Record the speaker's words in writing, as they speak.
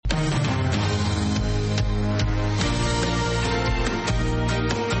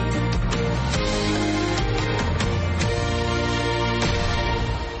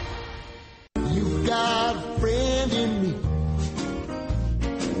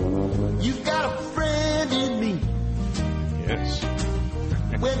You got a friend in me. Yes.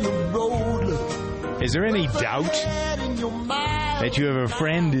 When the road looks. Is there any doubt that you have a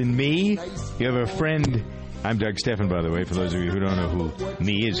friend in me? You have a friend. I'm Doug Steffen, by the way, for those of you who don't know who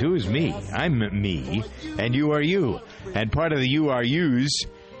me is. Who is me? I'm me, and you are you. And part of the you are yous,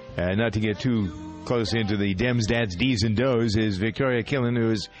 not to get too close into the Dems, Dads, D's, and Do's, is Victoria Killen,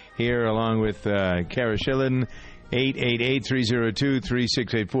 who is here along with Kara Schillen.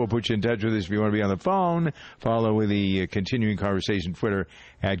 888-302-3684. Put you in touch with us if you want to be on the phone. Follow with the continuing conversation Twitter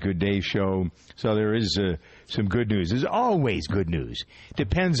at Good Day Show. So there is some good news. There's always good news.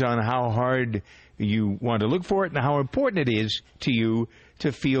 Depends on how hard you want to look for it and how important it is to you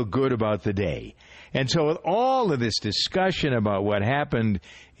to feel good about the day. And so with all of this discussion about what happened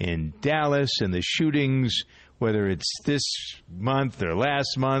in Dallas and the shootings, whether it's this month or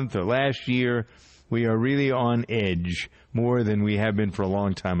last year, we are really on edge more than we have been for a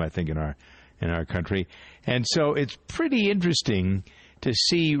long time, I think, in our country. And so it's pretty interesting to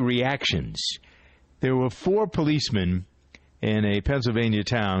see reactions. There were 4 policemen in a Pennsylvania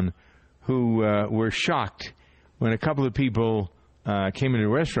town who were shocked when a couple of people came into a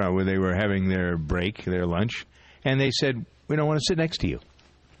restaurant where they were having their break, their lunch, and they said, "We don't want to sit next to you."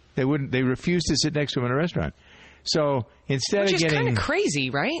 They refused to sit next to them in a restaurant. So instead Which of getting... Which is kind of crazy,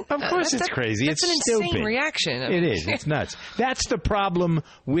 right? Of course it's crazy. That's it's an stupid. insane reaction. It is. It's nuts. That's the problem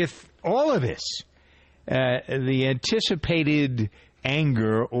with all of this. The anticipated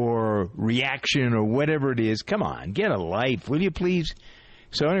anger or reaction or whatever it is. Come on, get a life, will you please?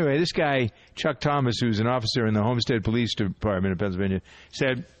 So anyway, this guy, Chuck Thomas, who's an officer in the Homestead Police Department of Pennsylvania,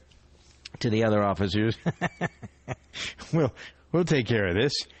 said to the other officers, we'll take care of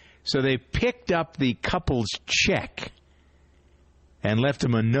this. So they picked up the couple's check and left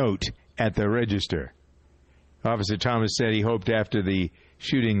him a note at the register. Officer Thomas said he hoped after the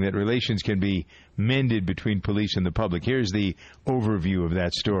shooting that relations can be mended between police and the public. Here's the overview of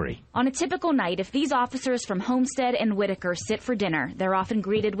that story. On a typical night, if these officers from Homestead and Whitaker sit for dinner, they're often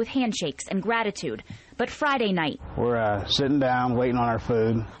greeted with handshakes and gratitude. But Friday night, we're sitting down, waiting on our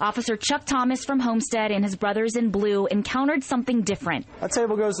food. Officer Chuck Thomas from Homestead and his brothers in blue encountered something different. A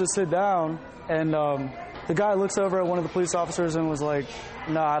table goes to sit down, and the guy looks over at one of the police officers and was like,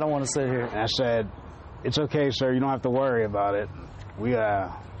 "No, I don't want to sit here." And I said, "It's okay, sir. You don't have to worry about it. We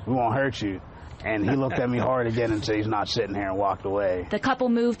won't hurt you." And he looked at me hard again and said he's not sitting here and walked away. The couple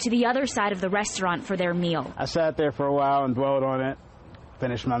moved to the other side of the restaurant for their meal. I sat there for a while and dwelled on it,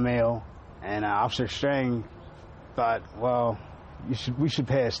 finished my meal, and Officer Strang thought, well, we should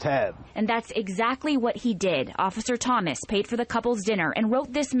pay his tab. And that's exactly what he did. Officer Thomas paid for the couple's dinner and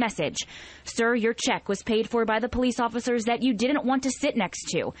wrote this message. "Sir, your check was paid for by the police officers that you didn't want to sit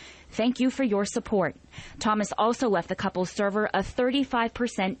next to. Thank you for your support." Thomas also left the couple's server a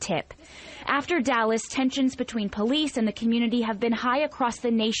 35% tip. After Dallas, tensions between police and the community have been high across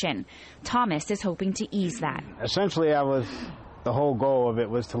the nation. Thomas is hoping to ease that. Essentially, the whole goal of it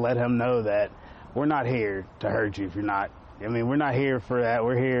was to let him know that we're not here to hurt you if you're not. I mean, we're not here for that.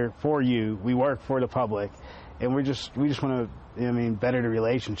 We're here for you. We work for the public, and we just want to, better the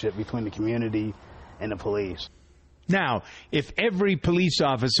relationship between the community and the police. Now, if every police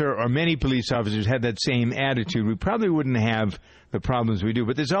officer or many police officers had that same attitude, we probably wouldn't have the problems we do.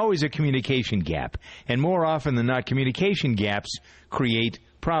 But there's always a communication gap. And more often than not, communication gaps create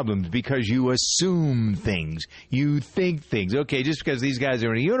problems because you assume things. You think things. Okay, just because these guys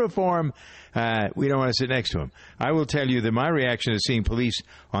are in a uniform, we don't want to sit next to them. I will tell you that my reaction to seeing police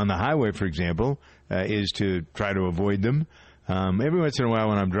on the highway, for example, is to try to avoid them. Every once in a while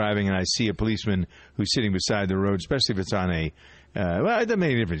when I'm driving and I see a policeman who's sitting beside the road, especially if it's on it doesn't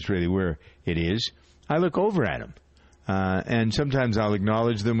make any difference really where it is, I look over at him. And sometimes I'll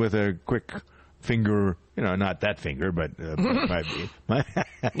acknowledge them with a quick finger, not that finger, but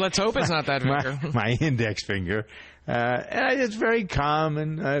let's hope it's not that finger. my index finger. And it's very calm,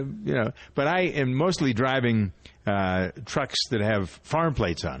 and but I am mostly driving trucks that have farm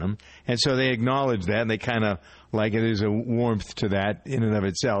plates on them, and so they acknowledge that, and they kind of like it. There's a warmth to that in and of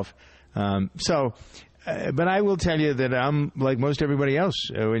itself. But I will tell you that I'm like most everybody else.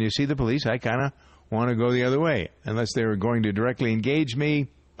 When you see the police, I kind of want to go the other way. Unless they're going to directly engage me,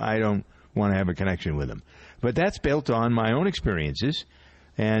 I don't want to have a connection with them. But that's built on my own experiences,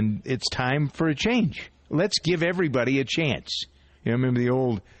 and it's time for a change. Let's give everybody a chance. Remember the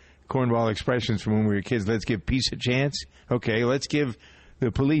old cornball expressions from when we were kids, let's give peace a chance? Okay, let's give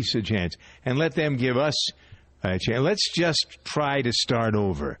the police a chance, and let them give us a chance. Let's just try to start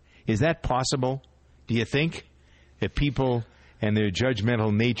over. Is that possible? Do you think? If people and their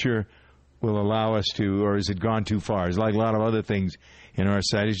judgmental nature will allow us to, or has it gone too far? It's like a lot of other things in our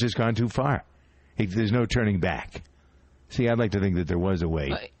society. It's just gone too far. There's no turning back. See, I'd like to think that there was a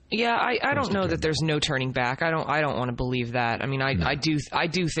way. Yeah, I don't know that there's no turning back. I don't want to believe that. I mean, I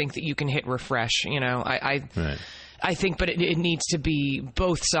do think that you can hit refresh. Right. I think, but it needs to be,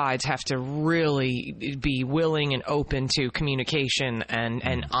 both sides have to really be willing and open to communication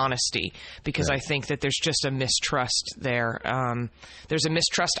and honesty, because I think that there's just a mistrust there. There's a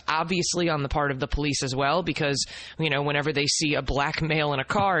mistrust, obviously, on the part of the police as well, because, whenever they see a black male in a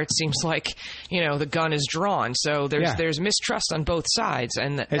car, it seems like, the gun is drawn. So there's mistrust on both sides.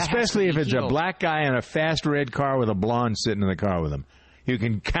 And especially if it's a black guy in a fast red car with a blonde sitting in the car with him. You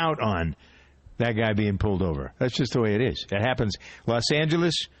can count on that guy being pulled over. That's just the way it is. It happens. Los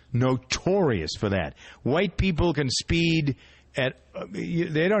Angeles, notorious for that. White people can speed at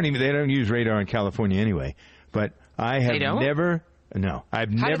they don't use radar in California anyway. But I have never How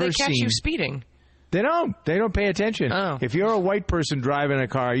do they catch you speeding? They don't pay attention. Oh. If you're a white person driving a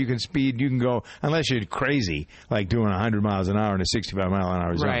car, you can speed, you can go, unless you're crazy, like doing 100 miles an hour in a 65 mile an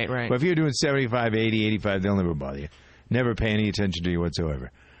hour zone. Right. But if you're doing 75, 80, 85, they'll never bother you. Never pay any attention to you whatsoever.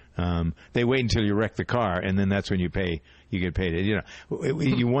 They wait until you wreck the car, and then that's when you get paid.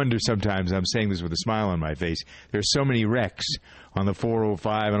 You wonder sometimes, I'm saying this with a smile on my face, there's so many wrecks on the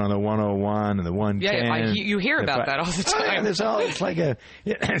 405 and on the 101 and the 110. Yeah, you hear about that all the time.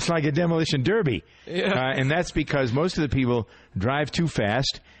 It's like a demolition derby. Yeah. And that's because most of the people drive too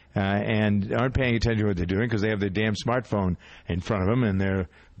fast and aren't paying attention to what they're doing because they have their damn smartphone in front of them, and they're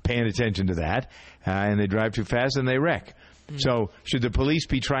paying attention to that, and they drive too fast and they wreck. So should the police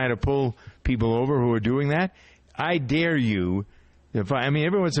be trying to pull people over who are doing that? I dare you. Every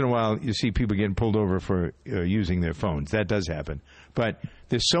once in a while you see people getting pulled over for using their phones. That does happen. But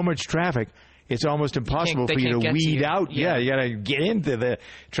there's so much traffic, it's almost impossible for you to weed out. Yeah, you got to get into the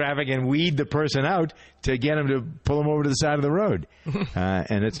traffic and weed the person out to get them to pull them over to the side of the road.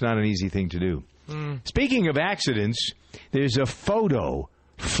 And it's not an easy thing to do. Speaking of accidents, there's a photo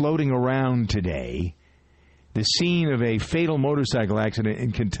floating around today. The scene of a fatal motorcycle accident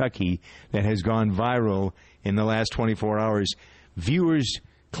in Kentucky that has gone viral in the last 24 hours. Viewers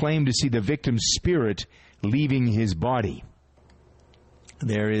claim to see the victim's spirit leaving his body.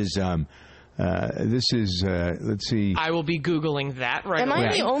 There is, let's see. I will be Googling that right away. Am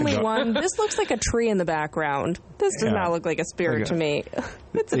I the only one? This looks like a tree in the background. This does not look like a spirit to me.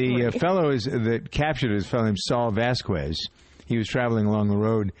 The fellow that captured it is a fellow named Saul Vasquez. He was traveling along the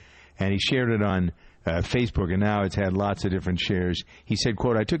road, and he shared it on Facebook, and now it's had lots of different shares. He said,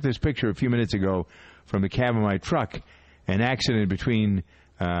 quote, "I took this picture a few minutes ago from the cab of my truck, an accident between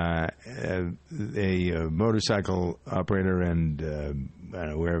a motorcycle operator and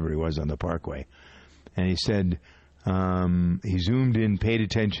wherever he was on the parkway." And he said he zoomed in, paid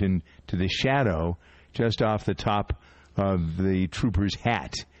attention to the shadow just off the top of the trooper's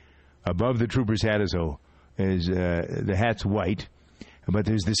hat. Above the trooper's hat is the hat's white, but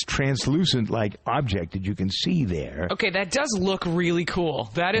there's this translucent-like object that you can see there. Okay, that does look really cool.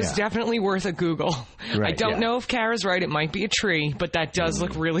 That is definitely worth a Google. Right, I don't know if Kara's right. It might be a tree, but that does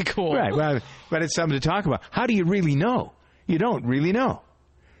look really cool. Right, well, but it's something to talk about. How do you really know? You don't really know.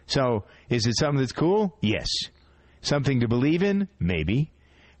 So, is it something that's cool? Yes. Something to believe in? Maybe.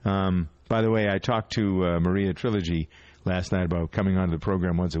 By the way, I talked to Maria Trilogy last night about coming onto the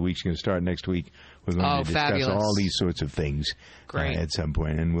program once a week. She's going to start next week. We're going to discuss fabulous. all these sorts of things at some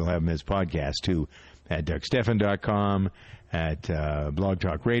point, and we'll have them as podcasts, too, at DuckStephan.com, at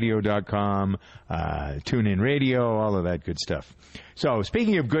blogtalkradio.com, TuneIn Radio, all of that good stuff. So,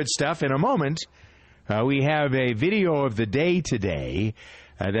 speaking of good stuff, in a moment, we have a video of the day today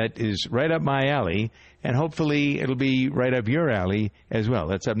that is right up my alley, and hopefully it'll be right up your alley as well.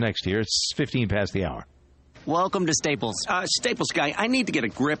 That's up next here. It's 15 past the hour. Welcome to Staples. Staples guy, I need to get a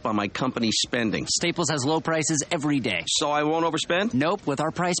grip on my company's spending. Staples has low prices every day. So I won't overspend? Nope. With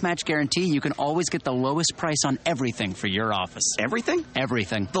our price match guarantee, you can always get the lowest price on everything for your office. Everything?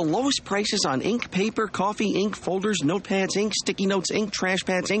 Everything. The lowest prices on ink, paper, coffee, ink, folders, notepads, ink, sticky notes, ink, trash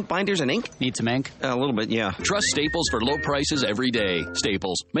pads, ink, binders, and ink? Need some ink? A little bit, yeah. Trust Staples for low prices every day.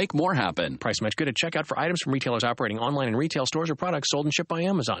 Staples. Make more happen. Price match good at checkout for items from retailers operating online in retail stores or products sold and shipped by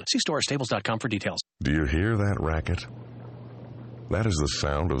Amazon. See store at staples.com for details. Do you hear that racket? That is the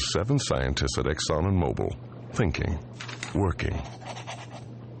sound of 7 scientists at Exxon and Mobil, thinking, working.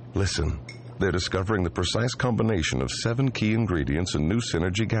 Listen, they're discovering the precise combination of 7 key ingredients in new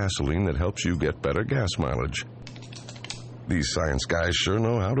Synergy gasoline that helps you get better gas mileage. These science guys sure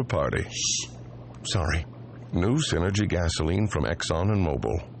know how to party. Sorry. New Synergy gasoline from Exxon and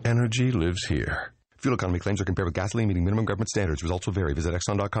Mobil. Energy lives here. Fuel economy claims are compared with gasoline meeting minimum government standards. Results will vary. Visit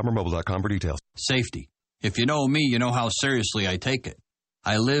Exxon.com or Mobile.com for details. Safety. If you know me, you know how seriously I take it.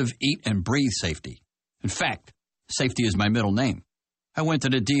 I live, eat, and breathe safety. In fact, safety is my middle name. I went to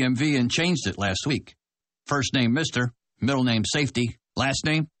the DMV and changed it last week. First name Mr., middle name Safety, last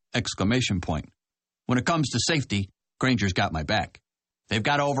name exclamation point. When it comes to safety, Grainger's got my back. They've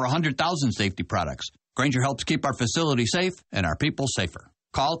got over 100,000 safety products. Grainger helps keep our facility safe and our people safer.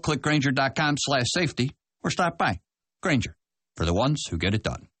 Call clickgrainger.com/safety or stop by. Grainger, for the ones who get it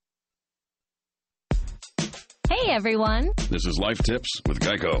done. Hey, everyone. This is Life Tips with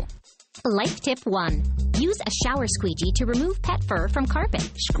Geico. Life Tip 1. Use a shower squeegee to remove pet fur from carpet.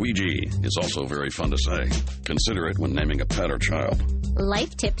 Squeegee is also very fun to say. Consider it when naming a pet or child.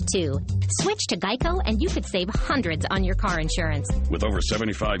 Life Tip 2. Switch to Geico and you could save hundreds on your car insurance. With over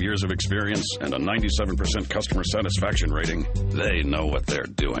 75 years of experience and a 97% customer satisfaction rating, they know what they're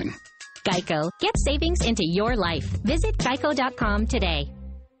doing. Geico. Get savings into your life. Visit geico.com today.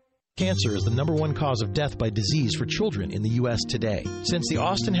 Cancer is the #1 cause of death by disease for children in the U.S. today. Since the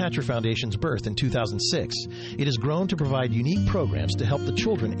Austin Hatcher Foundation's birth in 2006, it has grown to provide unique programs to help the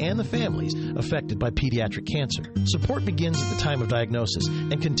children and the families affected by pediatric cancer. Support begins at the time of diagnosis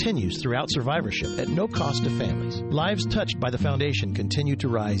and continues throughout survivorship at no cost to families. Lives touched by the foundation continue to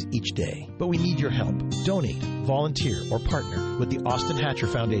rise each day. But we need your help. Donate, volunteer, or partner with the Austin Hatcher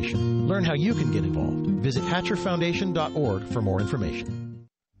Foundation. Learn how you can get involved. Visit hatcherfoundation.org for more information.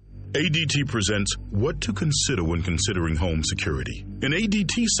 ADT presents What to Consider When Considering Home Security. An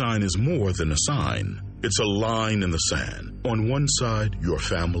ADT sign is more than a sign. It's a line in the sand. On one side, your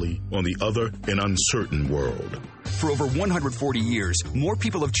family. On the other, an uncertain world. For over 140 years, more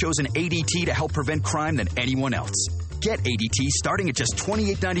people have chosen ADT to help prevent crime than anyone else. Get ADT starting at just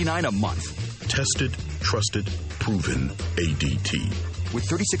 $28.99 a month. Tested, trusted, proven ADT. With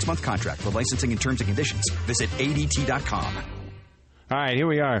 36-month contract for licensing and terms and conditions, visit ADT.com. All right, here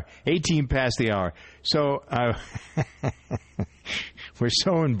we are, 18 past the hour. So we're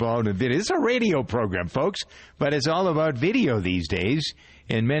so involved in video. It's a radio program, folks, but it's all about video these days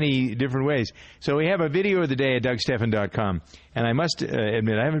in many different ways. So we have a video of the day at DougStephan.com, and I must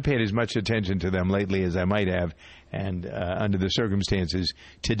admit I haven't paid as much attention to them lately as I might have, and under the circumstances.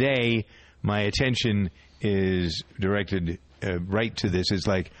 Today, my attention is directed right to this. It's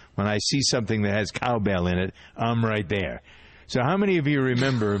like when I see something that has cowbell in it, I'm right there. So how many of you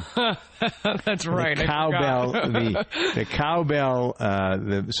remember That's right. the cowbell, the cowbell,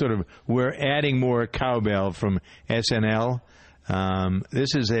 the sort of, we're adding more cowbell from SNL.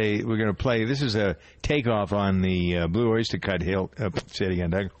 This is a takeoff on the Blue Oyster Cult hit. Say it again,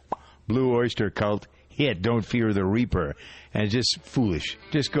 Doug. Blue Oyster Cult hit, Don't Fear the Reaper. And it's just foolish.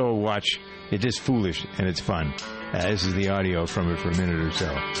 Just go watch. It's just foolish, and it's fun. This is the audio from it for a minute or so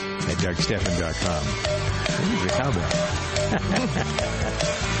at DougStephan.com. This is the cowbell.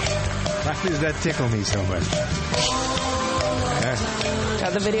 Why does that tickle me so much?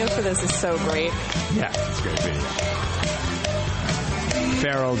 The video for this is so great. Yeah, it's a great video.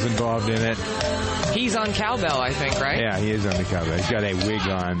 Farrell's involved in it. He's on cowbell, I think, right? Yeah, he is on the cowbell. He's got a wig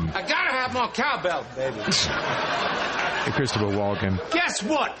on. I gotta have more cowbell, baby. Christopher Walken. Guess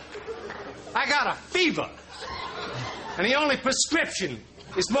what? I got a fever. And the only prescription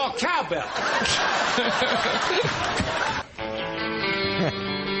is more cowbell.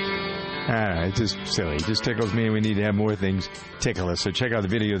 It's just silly. It just tickles me, and we need to have more things tickle us. So check out the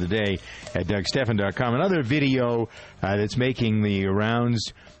video of the day at DougStephan.com. Another video that's making the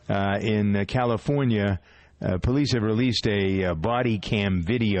rounds in California. Police have released a body cam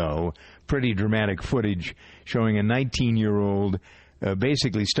video, pretty dramatic footage, showing a 19-year-old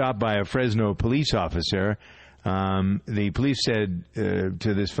basically stopped by a Fresno police officer. The police said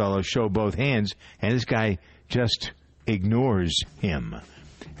to this fellow, show both hands, and this guy just ignores him.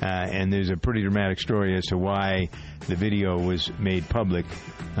 And there's a pretty dramatic story as to why the video was made public.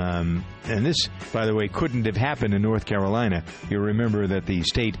 And this, by the way, couldn't have happened in North Carolina. You'll remember that the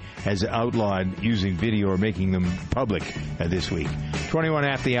state has outlawed using video or making them public this week. 21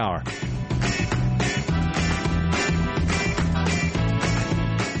 after the hour.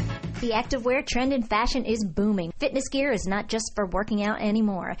 The activewear trend in fashion is booming. Fitness gear is not just for working out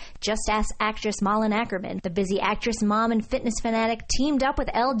anymore. Just ask actress Malin Ackerman. The busy actress, mom, and fitness fanatic teamed up with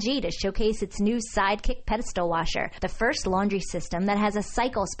LG to showcase its new Sidekick pedestal washer, the first laundry system that has a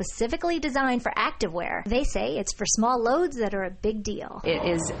cycle specifically designed for activewear. They say it's for small loads that are a big deal. It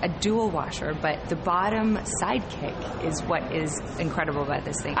is a dual washer, but the bottom Sidekick is what is incredible about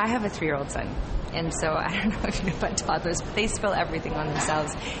this thing. I have a 3-year-old son, and so I don't know if you know about toddlers, but they spill everything on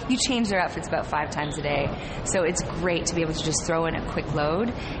themselves. You change their outfits about 5 times a day. So it's great to be able to just throw in a quick load,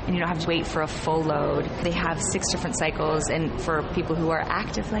 and you don't have to wait for a full load. They have 6 different cycles, and for people who are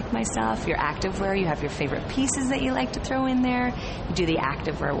active like myself, your active wear, you have your favorite pieces that you like to throw in there. You do the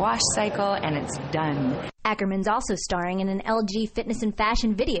active wear wash cycle, and it's done. Ackerman's also starring in an LG fitness and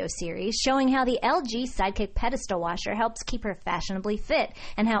fashion video series showing how the LG Sidekick pedestal washer helps keep her fashionably fit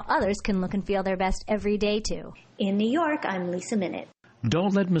and how others can look and feel their best every day, too. In New York, I'm Lisa Minute.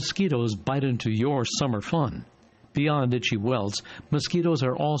 Don't let mosquitoes bite into your summer fun. Beyond itchy welts, mosquitoes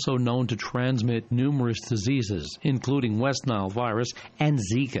are also known to transmit numerous diseases, including West Nile virus and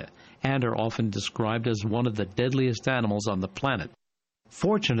Zika, and are often described as one of the deadliest animals on the planet.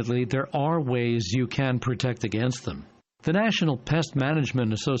 Fortunately, there are ways you can protect against them. The National Pest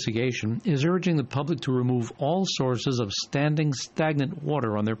Management Association is urging the public to remove all sources of standing stagnant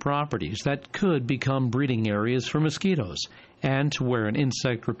water on their properties that could become breeding areas for mosquitoes, and to wear an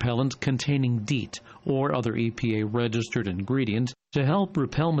insect repellent containing DEET or other EPA-registered ingredient to help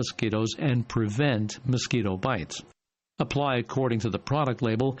repel mosquitoes and prevent mosquito bites. Apply according to the product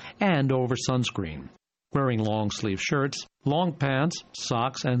label and over sunscreen. Wearing long-sleeve shirts, long pants,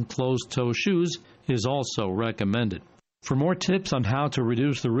 socks, and closed-toe shoes is also recommended. For more tips on how to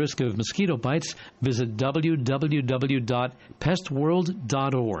reduce the risk of mosquito bites, visit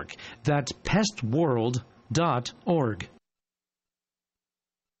www.pestworld.org. That's pestworld.org.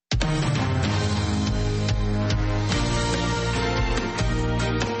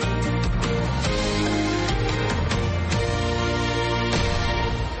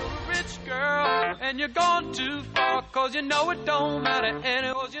 And you're gone too far, 'cause you know it don't matter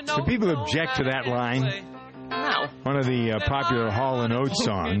anyways, you know. Do people object to that line? No. One of the popular Hall & Oates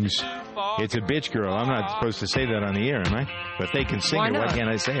songs. It's a bitch girl. I'm not supposed to say that on the air, am I? But they can sing it. Why can't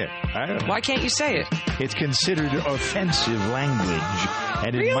I say it? I don't know. Why can't you say it? It's considered offensive language,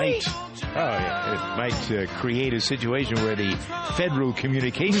 and it might create a situation where the Federal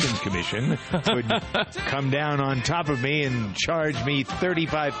Communications Commission would come down on top of me and charge me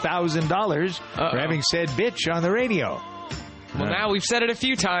 $35,000 for having said bitch on the radio. Well, now we've said it a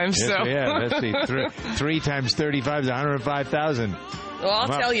few times, yes, so. Yeah, let's see. 3 times 35 is 105,000. Well, I'll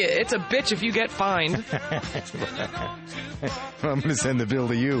tell you, it's a bitch if you get fined. I'm going to send the bill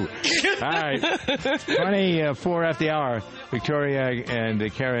to you. All right. 24 after the hour. Victoria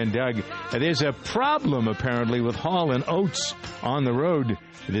and Kara and Doug. There's a problem, apparently, with Hall & Oates on the road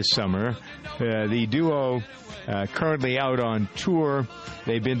this summer. The duo currently out on tour.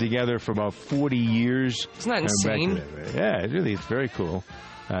 They've been together for about 40 years. Isn't that insane? Yeah, it's very cool.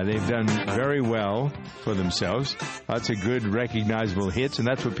 They've done very well for themselves. Lots of good, recognizable hits, and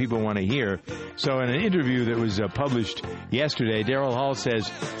that's what people want to hear. So in an interview that was published yesterday, Daryl Hall says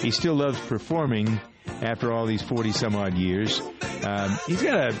he still loves performing after all these 40-some-odd years. He's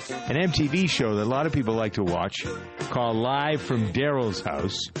got an MTV show that a lot of people like to watch called Live from Daryl's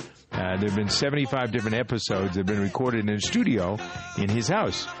House. There have been 75 different episodes that have been recorded in a studio in his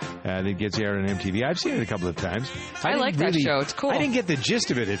house that gets aired on MTV. I've seen it a couple of times. I like that show. It's cool. I didn't get the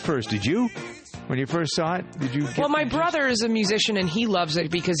gist of it at first. Did you? When you first saw it? Did you? Well, my brother is a musician, and he loves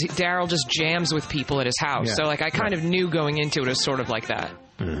it because Daryl just jams with people at his house. Yeah. So, I kind of knew going into it as sort of like that.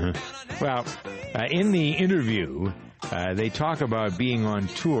 Mm-hmm. Well, in the interview, they talk about being on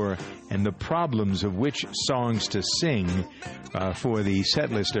tour and the problems of which songs to sing for the set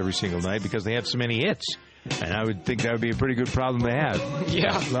list every single night because they have so many hits. And I would think that would be a pretty good problem to have.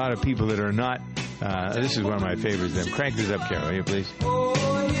 Yeah. A lot of people that are not. This is one of my favorites. Then crank this up, Carol, will you please?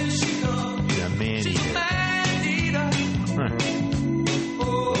 The man eater.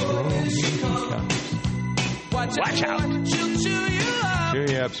 Watch out. Cheer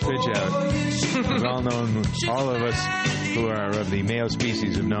you up, spit you out. Well known, all of us who are of the male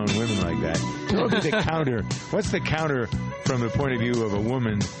species have known women like that. What would be the counter? What's the counter from the point of view of a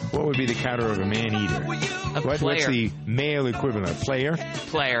woman? What would be the counter of a man eater? Player. What's the male equivalent? A player?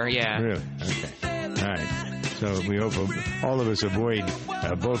 Player, yeah. Really? Okay. All right. So we hope all of us avoid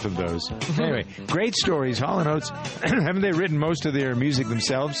both of those. Anyway, great stories. Hall & Oates, haven't they written most of their music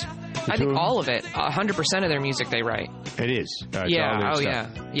themselves? I think all of it. 100% of their music they write. It is. Yeah.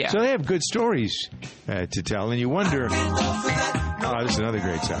 Yeah. So they have good stories to tell, and you wonder. Oh, this is another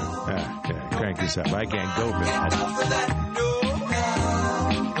great song. Crank this up. I can't go for that.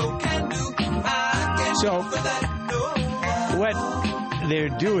 So, what they're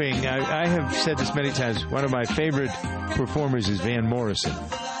doing, I have said this many times, one of my favorite performers is Van Morrison.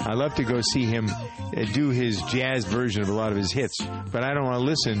 I love to go see him do his jazz version of a lot of his hits, but I don't want to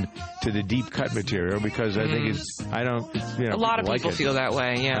listen to the deep cut material because I think a lot of people feel that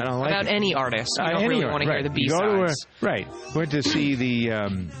way. Yeah, I don't like about it. any artist. You don't really want to hear the B-sides. Right. Went to see the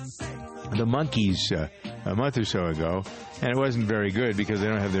Monkees a month or so ago, and it wasn't very good because they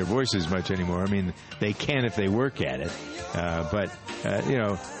don't have their voices much anymore. I mean, they can if they work at it, but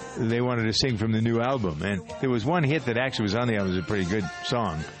they wanted to sing from the new album, and there was one hit that actually was on the album. It was a pretty good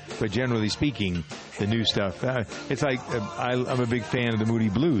song, but generally speaking, the new stuff, it's like I'm a big fan of the Moody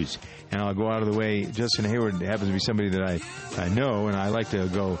Blues, and I'll go out of the way. Justin Hayward happens to be somebody that I know, and I like to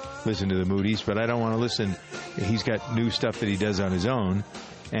go listen to the Moodies, but I don't want to listen. He's got new stuff that he does on his own,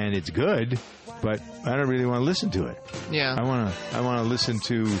 and it's good, but I don't really want to listen to it. Yeah. I want to listen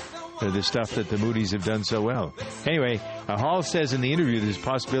to the stuff that the Moodies have done so well. Anyway, Hall says in the interview there's a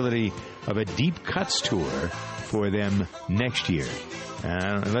possibility of a deep cuts tour for them next year.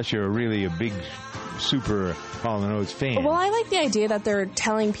 Unless you're really a big, super Hall & Oates fan. Well, I like the idea that they're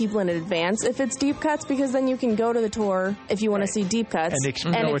telling people in advance if it's deep cuts, because then you can go to the tour if you want to see deep cuts. And if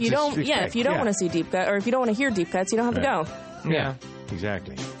you don't, if you don't want to see deep cuts, or if you don't want to hear deep cuts, you don't have to go. Yeah,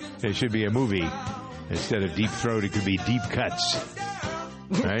 exactly. It should be a movie. Instead of Deep Throat, it could be Deep Cuts.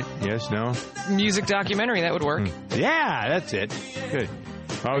 Right? Yes? No? Music documentary, that would work. Yeah, that's it. Good.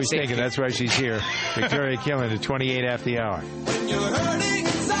 Always thinking that's why she's here. Victoria Killen at 28 after the hour.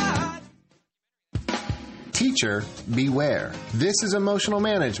 Teacher, beware. This is Emotional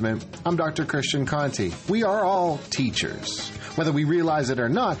Management. I'm Dr. Christian Conti. We are all teachers. Whether we realize it or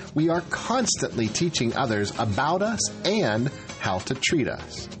not, we are constantly teaching others about us and how to treat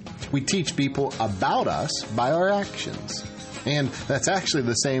us. We teach people about us by our actions. And that's actually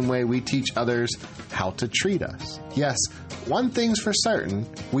the same way we teach others how to treat us. Yes, one thing's for certain,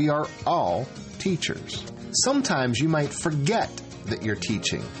 we are all teachers. Sometimes you might forget that you're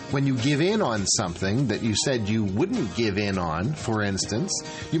teaching. When you give in on something that you said you wouldn't give in on, for instance,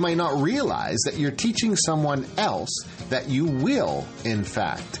 you might not realize that you're teaching someone else that you will, in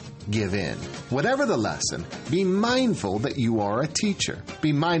fact, give in. Whatever the lesson, be mindful that you are a teacher.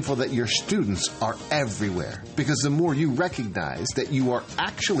 Be mindful that your students are everywhere. Because the more you recognize that you are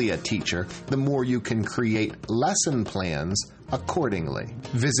actually a teacher, the more you can create lesson plans accordingly.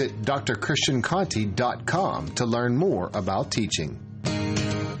 Visit drchristianconti.com to learn more about teaching.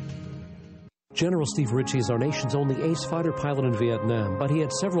 General Steve Ritchie is our nation's only ace fighter pilot in Vietnam, but he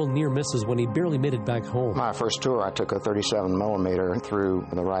had several near misses when he barely made it back home. My first tour, I took a 37 millimeter through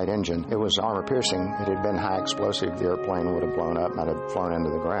the right engine. It was armor piercing. It had been high explosive. The airplane would have blown up and I'd have flown into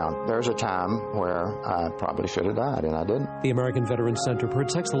the ground. There's a time where I probably should have died, and I didn't. The American Veterans Center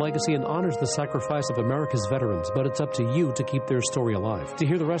protects the legacy and honors the sacrifice of America's veterans, but it's up to you to keep their story alive. To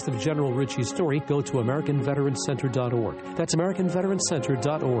hear the rest of General Ritchie's story, go to AmericanVeteransCenter.org. That's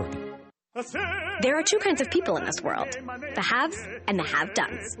AmericanVeteransCenter.org. There are two kinds of people in this world, the haves and the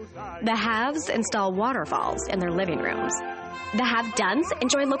have-dones. The haves install waterfalls in their living rooms. The have-dones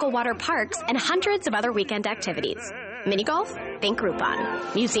enjoy local water parks and hundreds of other weekend activities. Mini golf? Think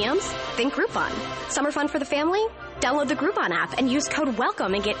Groupon. Museums? Think Groupon. Summer fun for the family? Download the Groupon app and use code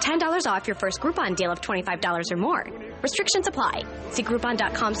WELCOME and get $10 off your first Groupon deal of $25 or more. Restrictions apply. See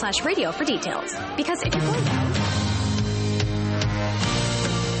Groupon.com/radio for details. Because if you're going down...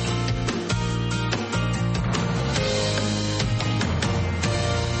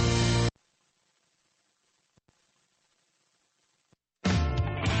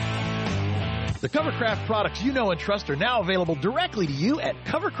 The Covercraft products you know and trust are now available directly to you at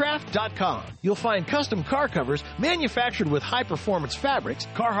Covercraft.com. You'll find custom car covers manufactured with high-performance fabrics,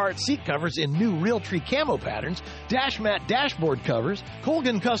 Carhartt seat covers in new Realtree camo patterns, Dash Mat dashboard covers,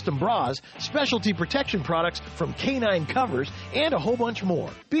 Colgan custom bras, specialty protection products from K9 Covers, and a whole bunch more.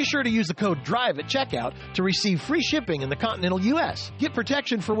 Be sure to use the code DRIVE at checkout to receive free shipping in the continental U.S. Get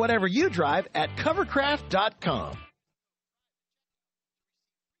protection for whatever you drive at Covercraft.com.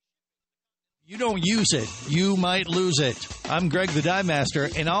 You don't use it, you might lose it. I'm Greg the Dive Master,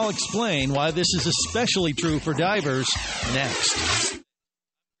 and I'll explain why this is especially true for divers next.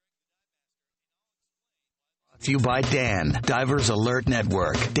 To you by Dan, Divers Alert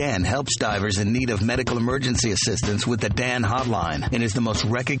Network. Dan helps divers in need of medical emergency assistance with the Dan Hotline and is the most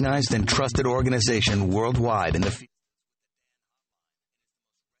recognized and trusted organization worldwide in the field.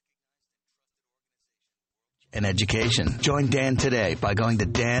 and education. Join Dan today by going to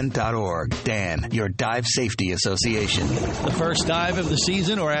dan.org. Dan, your Dive Safety Association. The first dive of the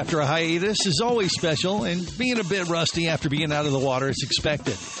season or after a hiatus is always special, and being a bit rusty after being out of the water is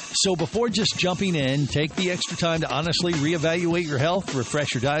expected. So before just jumping in, take the extra time to honestly reevaluate your health,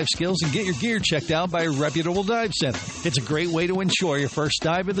 refresh your dive skills, and get your gear checked out by a reputable dive center. It's a great way to ensure your first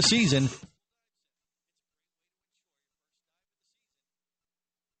dive of the season.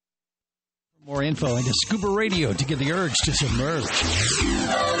 More info into Scuba Radio to get the urge to submerge.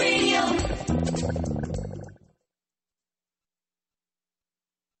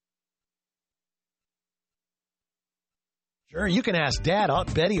 Sure, you can ask Dad,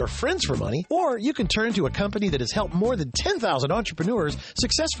 Aunt Betty, or friends for money, or you can turn to a company that has helped more than 10,000 entrepreneurs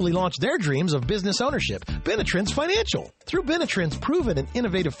successfully launch their dreams of business ownership, Benetrends Financial. Through Benetrends' proven and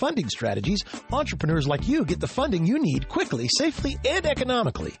innovative funding strategies, entrepreneurs like you get the funding you need quickly, safely, and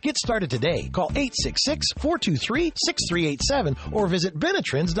economically. Get started today. Call 866-423-6387 or visit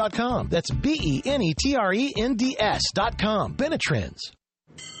Benetrends.com. That's Benetrends.com. Benetrends.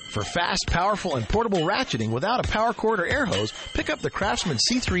 For fast, powerful, and portable ratcheting without a power cord or air hose, pick up the Craftsman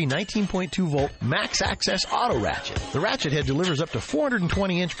C3 19.2-volt Max Access Auto Ratchet. The ratchet head delivers up to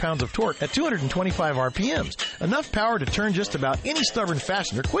 420 inch-pounds of torque at 225 RPMs, enough power to turn just about any stubborn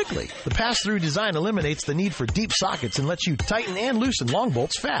fastener quickly. The pass-through design eliminates the need for deep sockets and lets you tighten and loosen long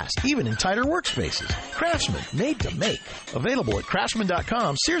bolts fast, even in tighter workspaces. Craftsman, made to make. Available at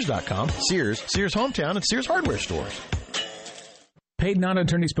Craftsman.com, Sears.com, Sears Hometown, and Sears Hardware stores. Paid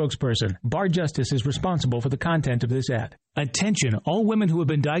non-attorney spokesperson. Bar Justice is responsible for the content of this ad. Attention, all women who have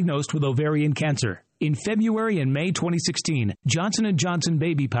been diagnosed with ovarian cancer. In February and May 2016, Johnson & Johnson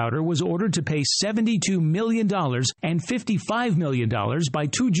baby powder was ordered to pay $72 million and $55 million by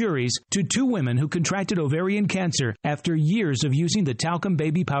two juries to two women who contracted ovarian cancer after years of using the talcum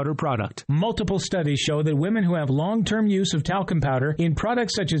baby powder product. Multiple studies show that women who have long-term use of talcum powder in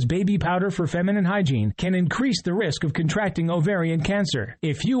products such as baby powder for feminine hygiene can increase the risk of contracting ovarian cancer.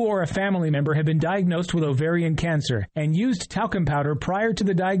 If you or a family member have been diagnosed with ovarian cancer and used talcum powder prior to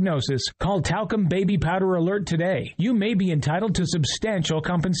the diagnosis, call Talcum Baby Powder Alert today. You may be entitled to substantial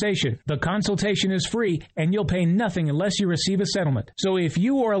compensation. The consultation is free, and you'll pay nothing unless you receive a settlement. So if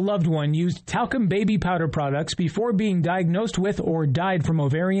you or a loved one used talcum baby powder products before being diagnosed with or died from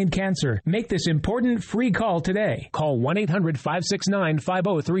ovarian cancer, make this important free call today. Call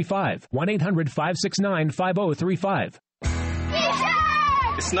 1-800-569-5035. 1-800-569-5035.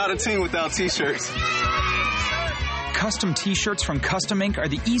 It's not a team without T-shirts. Custom T-shirts from Custom Ink are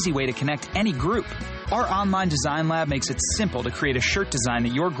the easy way to connect any group. Our online design lab makes it simple to create a shirt design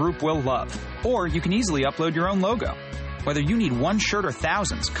that your group will love. Or you can easily upload your own logo. Whether you need one shirt or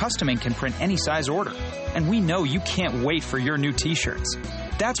thousands, Custom Ink can print any size order. And we know you can't wait for your new T-shirts.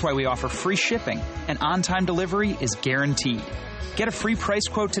 That's why we offer free shipping, and on-time delivery is guaranteed. Get a free price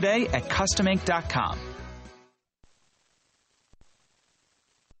quote today at CustomInk.com.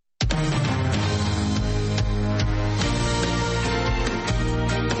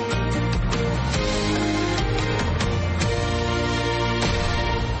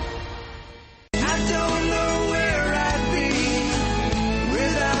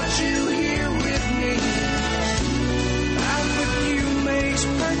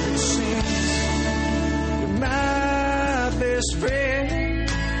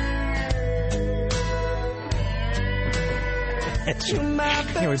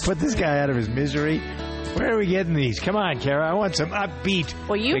 Can we put this guy out of his misery? Where are we getting these? Come on, Kara. I want some upbeat,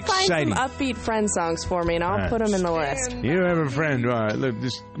 Well, you exciting. find some upbeat friend songs for me, and I'll put them in the list. You have a friend. All right, look,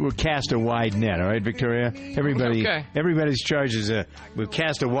 we'll cast a wide net. All right, Victoria. Everybody's charge is we'll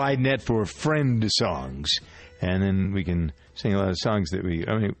cast a wide net for friend songs, and then we can sing a lot of songs that we.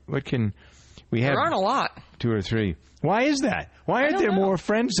 I mean, what can we have? There aren't a lot. 2 or 3. Why is that? Why aren't there more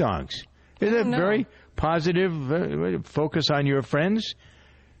friend songs? Is it very positive? Focus on your friends,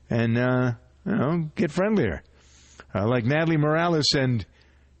 and get friendlier. Like Natalie Morales and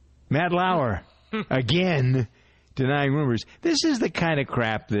Matt Lauer again denying rumors. This is the kind of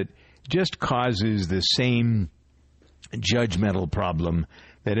crap that just causes the same judgmental problem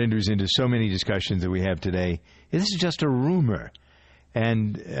that enters into so many discussions that we have today. This is just a rumor,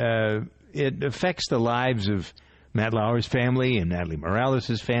 and it affects the lives of Matt Lauer's family and Natalie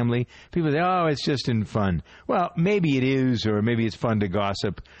Morales' family. People say, oh, it's just in fun. Well, maybe it is, or maybe it's fun to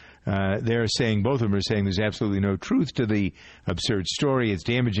gossip. They're saying, both of them are saying there's absolutely no truth to the absurd story. It's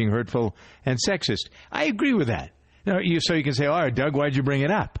damaging, hurtful, and sexist. I agree with that. So you can say, all right, Doug, why'd you bring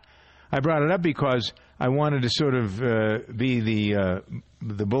it up? I brought it up because I wanted to sort of be the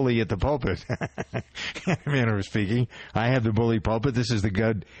the bully at the pulpit. Manner of speaking. I have the bully pulpit. This is the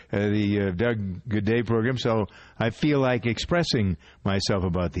Doug Good Day program, so I feel like expressing myself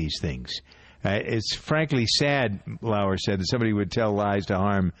about these things. It's frankly sad, Lauer said, that somebody would tell lies to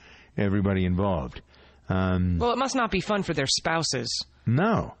harm everybody involved. Well, it must not be fun for their spouses.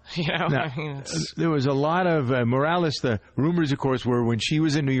 No. There was a lot of Morales. The rumors, of course, were when she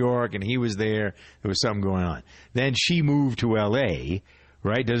was in New York and he was there was something going on. Then she moved to L.A.,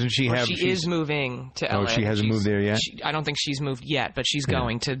 right? Doesn't she have... She is moving to L.A. Oh, she hasn't moved there yet? I don't think she's moved yet, but she's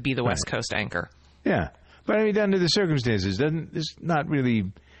going to be the West Coast anchor. Yeah. But I mean, under the circumstances, it's not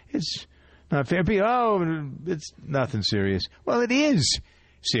really... It's not fair. It's nothing serious. Well, it is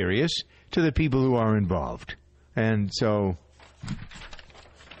serious to the people who are involved. And so...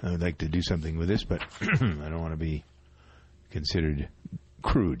 I would like to do something with this, but I don't want to be considered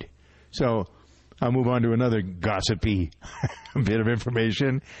crude. So I'll move on to another gossipy bit of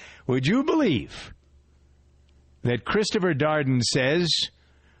information. Would you believe that Christopher Darden says,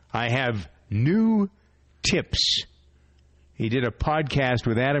 I have new tips? He did a podcast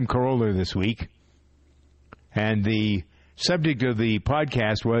with Adam Carolla this week, and the subject of the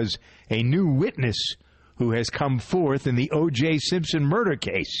podcast was a new witness who has come forth in the O.J. Simpson murder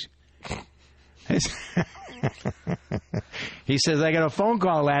case. He says, I got a phone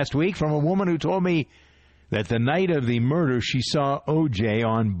call last week from a woman who told me that the night of the murder she saw O.J.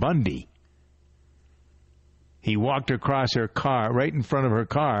 on Bundy. He walked across her car, right in front of her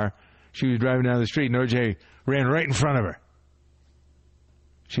car. She was driving down the street, and O.J. ran right in front of her.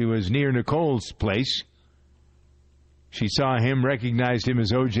 She was near Nicole's place. She saw him, recognized him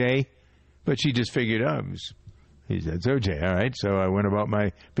as O.J., but she just figured, that's O.J., all right. So I went about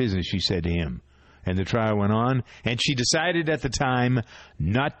my business, she said to him. And the trial went on, and she decided at the time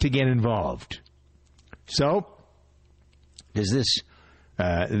not to get involved. So, does this,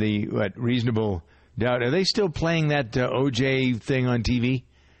 reasonable doubt, are they still playing that O.J. thing on TV?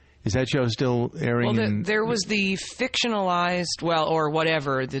 Is that show still airing? Well, there was the fictionalized,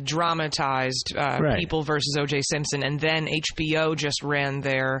 the dramatized People versus O.J. Simpson, and then HBO just ran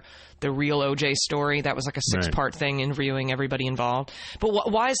the real O.J. story. That was like a 6-part thing interviewing everybody involved.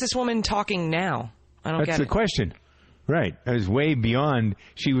 But why is this woman talking now? I don't get it. That's the question. Right. It was way beyond.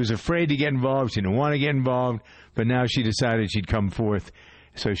 She was afraid to get involved. She didn't want to get involved, but now she decided she'd come forth.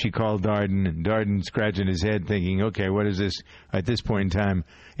 So she called Darden, and Darden scratching his head thinking, okay, what is this? At this point in time,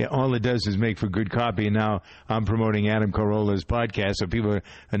 all it does is make for good copy, and now I'm promoting Adam Carolla's podcast, so people are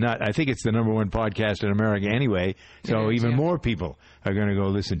not, I think it's the number one podcast in America anyway, so even more people are going to go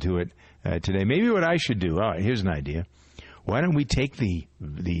listen to it today. Maybe what I should do, all right, here's an idea. Why don't we take the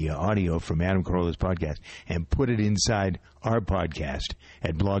audio from Adam Carolla's podcast and put it inside our podcast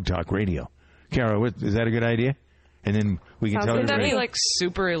at Blog Talk Radio? Carol, is that a good idea? And then we can tell everybody. Wouldn't that be,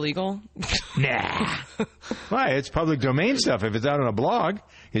 super illegal? Nah. Why? It's public domain stuff. If it's out on a blog,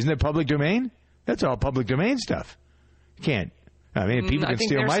 isn't it public domain? That's all public domain stuff. You can't. I mean, people can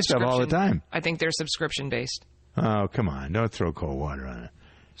steal my stuff all the time. I think they're subscription-based. Oh, come on. Don't throw cold water on it.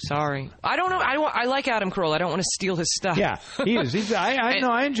 Sorry. I don't know. I like Adam Carolla. I don't want to steal his stuff. Yeah, he is.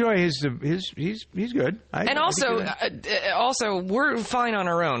 I enjoy his. He's good. Also, we're fine on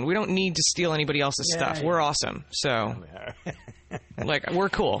our own. We don't need to steal anybody else's stuff. Yeah. We're awesome. So, we're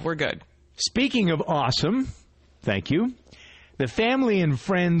cool. We're good. Speaking of awesome, thank you. The family and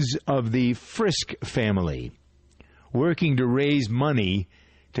friends of the Frisk family working to raise money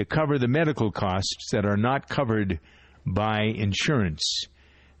to cover the medical costs that are not covered by insurance.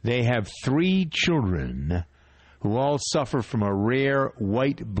 They have 3 children who all suffer from a rare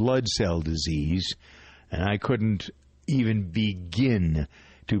white blood cell disease, and I couldn't even begin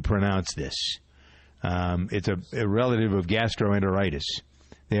to pronounce this. It's a relative of gastroenteritis.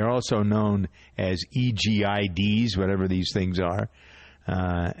 They are also known as EGIDs, whatever these things are.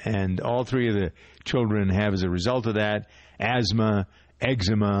 And all 3 of the children have, as a result of that, asthma,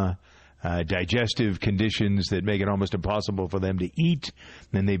 eczema, digestive conditions that make it almost impossible for them to eat.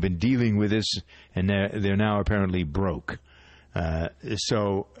 And they've been dealing with this, and they're now apparently broke.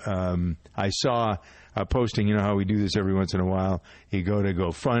 So I saw a posting, you know how we do this every once in a while. You go to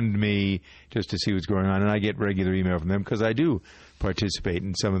GoFundMe just to see what's going on, and I get regular email from them because I do participate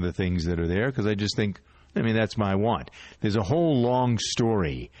in some of the things that are there because I just think, that's my want. There's a whole long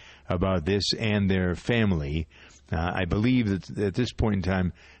story about this and their family. I believe that at this point in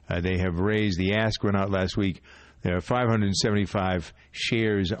time, they have raised, the ask went out last week, there are 575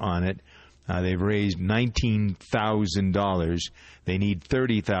 shares on it. They've raised $19,000. They need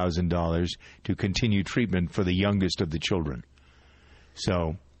 $30,000 to continue treatment for the youngest of the children.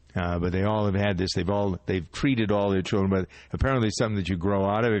 So But they all have had this. They've treated all their children, but apparently it's something that you grow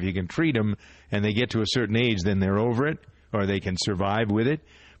out of. If you can treat them and they get to a certain age, then they're over it, or they can survive with it.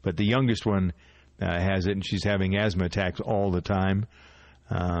 But the youngest one has it, and she's having asthma attacks all the time.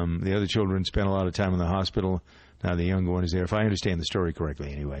 The other children spent a lot of time in the hospital. Now the younger one is there, if I understand the story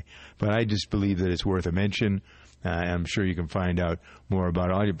correctly anyway. But I just believe that it's worth a mention. I'm sure you can find out more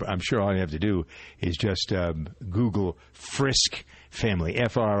about it. I'm sure all you have to do is just Google Frisk Family,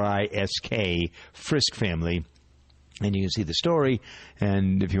 F-R-I-S-K, Frisk Family, and you can see the story.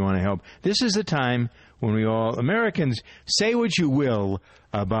 And if you want to help, this is the time when we all, Americans, say what you will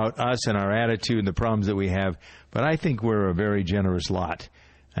about us and our attitude and the problems that we have, but I think we're a very generous lot.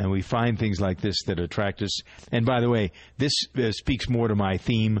 And we find things like this that attract us. And by the way, this speaks more to my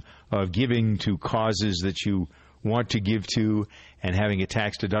theme of giving to causes that you want to give to and having a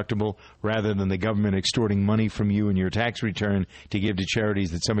tax deductible rather than the government extorting money from you in your tax return to give to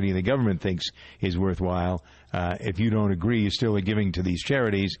charities that somebody in the government thinks is worthwhile. If you don't agree, you're still giving to these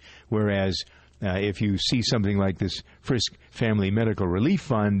charities, whereas if you see something like this Frisk Family Medical Relief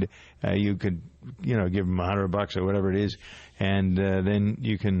Fund, you could, give them $100 or whatever it is, and then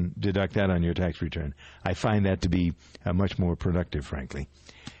you can deduct that on your tax return. I find that to be much more productive, frankly.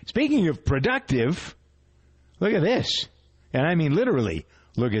 Speaking of productive, look at this. And I mean literally,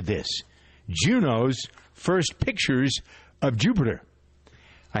 look at this. Juno's first pictures of Jupiter.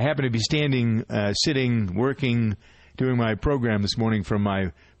 I happen to be standing, sitting, working, doing my program this morning from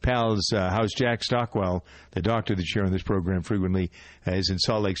my pal's house. Jack Stockwell, the doctor that's here on this program frequently, is in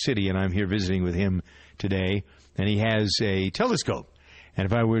Salt Lake City, and I'm here visiting with him today. And he has a telescope. And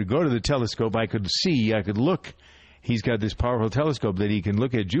if I were to go to the telescope, I could look. He's got this powerful telescope that he can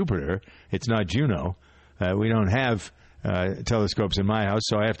look at Jupiter. It's not Juno. We don't have telescopes in my house,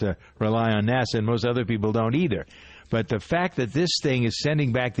 so I have to rely on NASA, and most other people don't either. But the fact that this thing is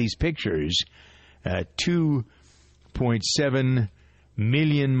sending back these pictures, 2.7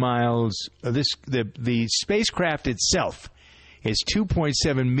 million miles, the spacecraft itself is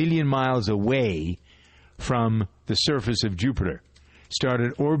 2.7 million miles away from the surface of Jupiter.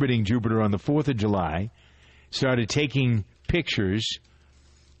 Started orbiting Jupiter on the 4th of July, started taking pictures,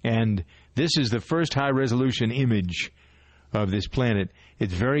 and this is the first high-resolution image of this planet.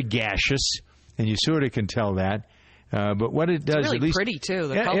 It's very gaseous, and you sort of can tell that. But what it does, it's really at least, pretty too.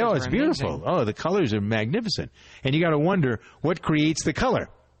 The colors it's are beautiful. amazing. Oh, the colors are magnificent. And you got to wonder what creates the color.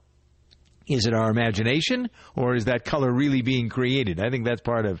 Is it our imagination, or is that color really being created? I think that's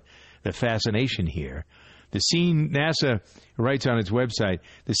part of the fascination here. The scene, NASA writes on its website,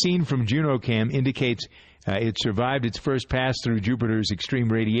 the scene from JunoCam indicates it survived its first pass through Jupiter's extreme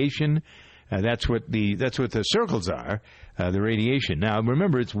radiation. That's what the circles are, the radiation. Now,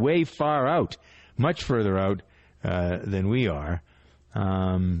 remember, it's way far out, much further out than we are.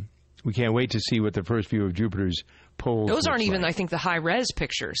 We can't wait to see what the first view of Jupiter's poles Those aren't even, like. I think, the high-res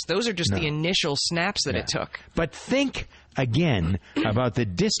pictures. Those are just the initial snaps that it took. But think again about the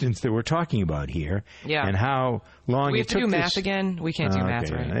distance that we're talking about here and how long we it have to took do this. math again? We can't do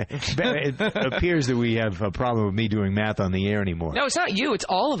math, right? It appears that we have a problem with me doing math on the air anymore. No, it's not you. It's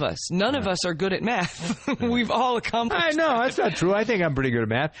all of us. None of us are good at math. We've all accomplished. I know that's not true. I think I'm pretty good at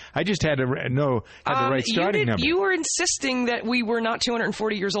math. I just had to know the right starting number. You were insisting that we were not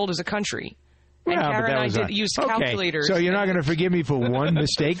 240 years old as a country. And Well, Karen and I used calculators. So you're not going to forgive me for one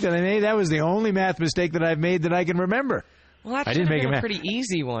mistake that I made? That was the only math mistake that I've made that I can remember. Well, that I should didn't have make been a a pretty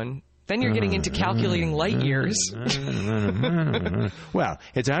easy one. Then you're getting into calculating light years. Well,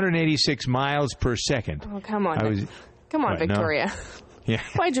 it's 186 miles per second. Oh, come on. What, no? Victoria. Yeah.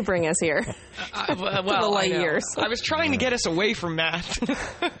 Why'd you bring us here? Well, the light I know. years. I was trying to get us away from math.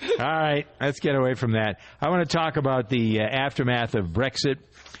 All right, let's get away from that. I want to talk about the aftermath of Brexit,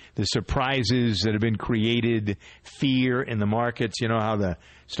 the surprises that have been created, fear in the markets. You know how the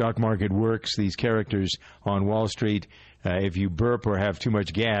stock market works, these characters on Wall Street. If you burp or have too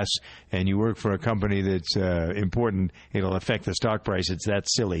much gas and you work for a company that's important, it'll affect the stock price. It's that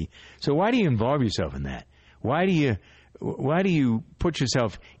silly. So why do you involve yourself in that? Why do you put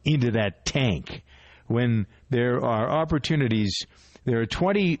yourself into that tank when there are opportunities? There are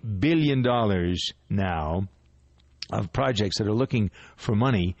 $20 billion now of projects that are looking for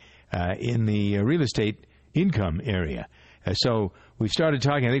money in the real estate income area. So we've started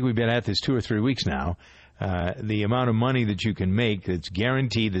talking, I think we've been at this 2 or 3 weeks now, the amount of money that you can make that's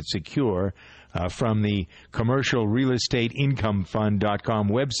guaranteed, that's secure, from the commercial real estate income fund.com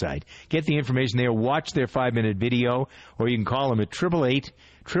website. Get the information there, watch their 5-minute video, or you can call them at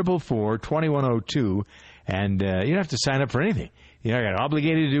 888-444-2102, and you don't have to sign up for anything. You're not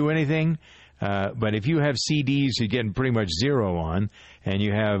obligated to do anything. But if you have CDs you're getting pretty much zero on, and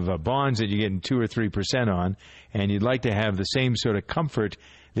you have bonds that you're getting 2 or 3% on, and you'd like to have the same sort of comfort,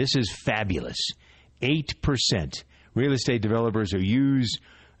 this is fabulous. 8%. Real estate developers who use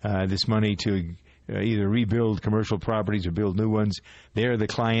this money to either rebuild commercial properties or build new ones, they're the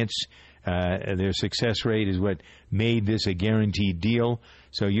clients. Their success rate is what made this a guaranteed deal.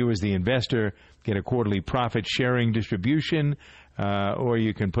 So you as the investor get a quarterly profit sharing distribution, or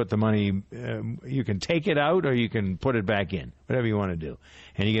you can put the money, you can take it out or you can put it back in, whatever you want to do.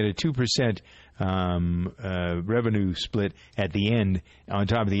 And you get a 2% revenue split at the end on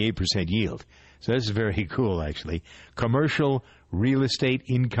top of the 8% yield. So this is very cool, actually.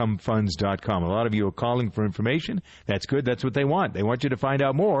 CommercialRealEstateIncomeFunds.com. A lot of you are calling for information. That's good. That's what they want. They want you to find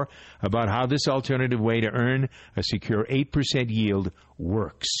out more about how this alternative way to earn a secure 8% yield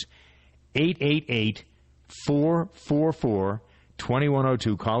works.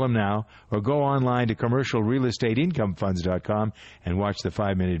 888-444-2102. Call them now, or go online to CommercialRealEstateIncomeFunds.com and watch the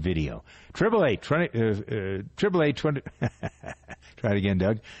 5-minute video. 888-20 Try it again,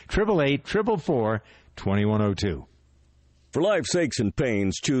 Doug. 888-444-2102. For life's aches and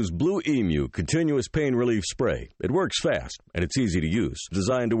pains, choose Blue Emu Continuous Pain Relief Spray. It works fast, and it's easy to use.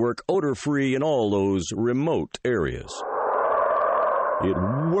 Designed to work odor-free in all those remote areas. It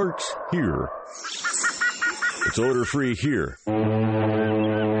works here. It's odor-free here.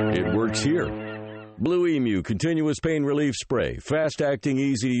 It works here. Blue Emu Continuous Pain Relief Spray. Fast-acting,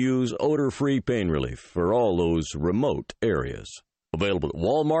 easy-to-use, odor-free pain relief for all those remote areas. Available at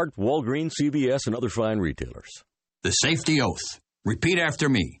Walmart, Walgreens, CVS, and other fine retailers. The safety oath. Repeat after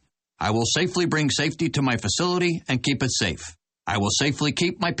me. I will safely bring safety to my facility and keep it safe. I will safely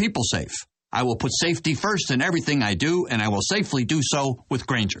keep my people safe. I will put safety first in everything I do, and I will safely do so with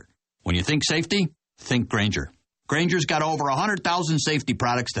Grainger. When you think safety, think Grainger. Grainger's got over 100,000 safety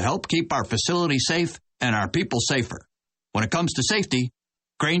products to help keep our facility safe and our people safer. When it comes to safety,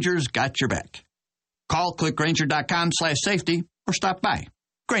 Grainger's got your back. Call clickgrainger.com/safety or stop by.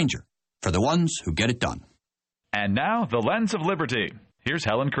 Grainger, for the ones who get it done. And now, the Lens of Liberty. Here's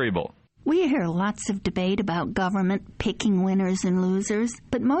Helen Kriebel. We hear lots of debate about government picking winners and losers,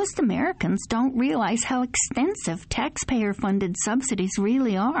 but most Americans don't realize how extensive taxpayer-funded subsidies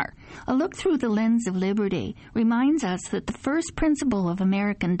really are. A look through the lens of liberty reminds us that the first principle of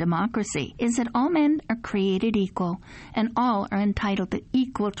American democracy is that all men are created equal, and all are entitled to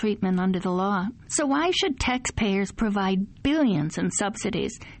equal treatment under the law. So why should taxpayers provide billions in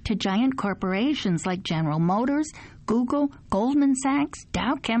subsidies to giant corporations like General Motors, Google, Goldman Sachs,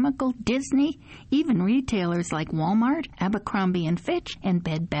 Dow Chemical, Disney, even retailers like Walmart, Abercrombie & Fitch, and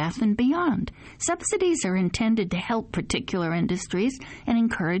Bed Bath & Beyond? Subsidies are intended to help particular industries and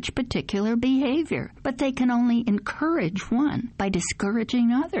encourage particular behavior, but they can only encourage one by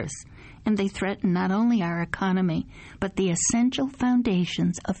discouraging others. And they threaten not only our economy, but the essential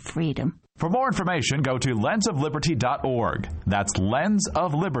foundations of freedom. For more information, go to lensofliberty.org. That's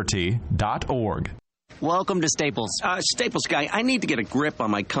lensofliberty.org. Welcome to Staples. Staples guy, I need to get a grip on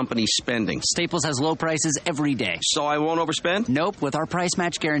my company's spending. Staples has low prices every day. So I won't overspend? Nope. With our price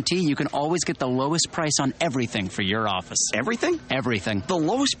match guarantee, you can always get the lowest price on everything for your office. Everything? Everything. The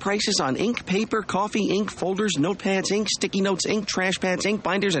lowest prices on ink, paper, coffee, ink, folders, notepads, ink, sticky notes, ink, trash pads, ink,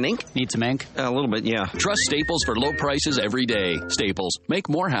 binders, and ink? Need some ink? A little bit, yeah. Trust Staples for low prices every day. Staples. Make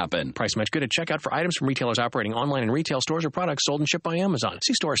more happen. Price match good at checkout for items from retailers operating online in retail stores or products sold and shipped by Amazon.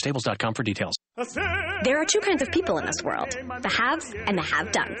 See store at staples.com for details. There are two kinds of people in this world, the haves and the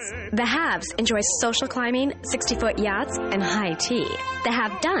have-dones. The haves enjoy social climbing, 60-foot yachts, and high tea. The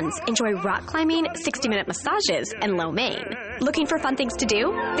have-dones enjoy rock climbing, 60-minute massages, and lo mein. Looking for fun things to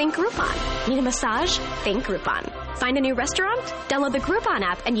do? Think Groupon. Need a massage? Think Groupon. Find a new restaurant? Download the Groupon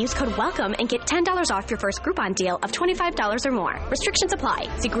app and use code WELCOME and get $10 off your first Groupon deal of $25 or more. Restrictions apply.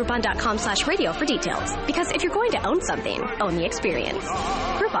 See Groupon.com/radio for details. Because if you're going to own something, own the experience.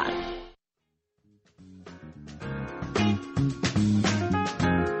 Groupon.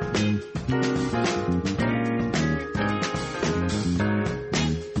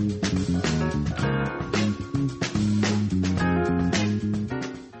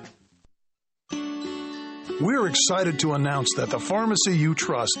 We're excited to announce that the pharmacy you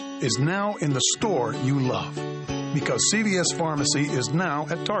trust is now in the store you love. Because CVS Pharmacy is now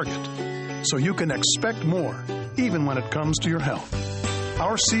at Target. So you can expect more, even when it comes to your health.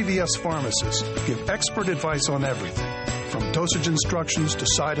 Our CVS pharmacists give expert advice on everything, from dosage instructions to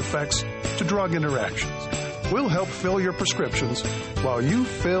side effects to drug interactions. We'll help fill your prescriptions while you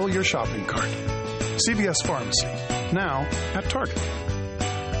fill your shopping cart. CVS Pharmacy, now at Target.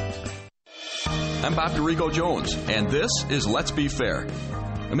 I'm Bob DeRico Jones, and this is Let's Be Fair.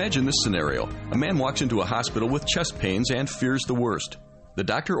 Imagine this scenario. A man walks into a hospital with chest pains and fears the worst. The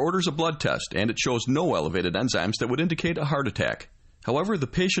doctor orders a blood test, and it shows no elevated enzymes that would indicate a heart attack. However, the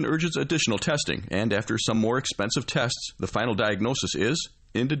patient urges additional testing, and after some more expensive tests, the final diagnosis is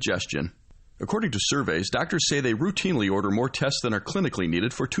indigestion. According to surveys, doctors say they routinely order more tests than are clinically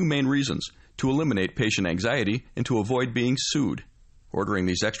needed for two main reasons: to eliminate patient anxiety and to avoid being sued. Ordering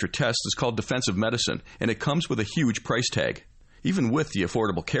these extra tests is called defensive medicine, and it comes with a huge price tag. Even with the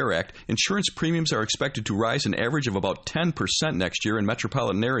Affordable Care Act, insurance premiums are expected to rise an average of about 10% next year in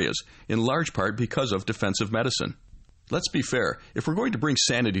metropolitan areas, in large part because of defensive medicine. Let's be fair. If we're going to bring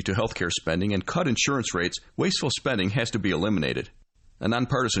sanity to healthcare spending and cut insurance rates, wasteful spending has to be eliminated. A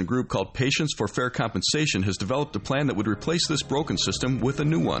nonpartisan group called Patients for Fair Compensation has developed a plan that would replace this broken system with a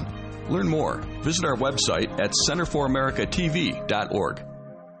new one. Learn more. Visit our website at centerforamericatv.org.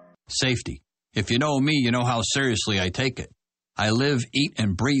 Safety. If you know me, you know how seriously I take it. I live, eat,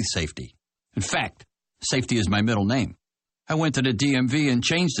 and breathe safety. In fact, safety is my middle name. I went to the DMV and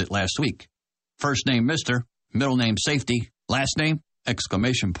changed it last week. First name Mr., middle name Safety, last name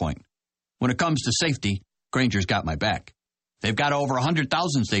exclamation point. When it comes to safety, Grainger's got my back. They've got over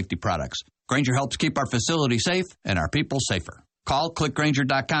 100,000 safety products. Grainger helps keep our facility safe and our people safer. Call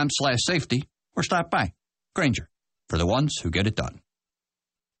clickgrainger.com/safety or stop by. Grainger, for the ones who get it done.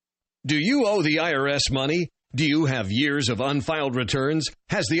 Do you owe the IRS money? Do you have years of unfiled returns?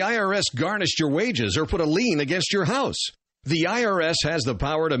 Has the IRS garnished your wages or put a lien against your house? The IRS has the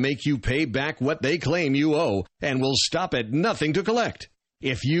power to make you pay back what they claim you owe and will stop at nothing to collect.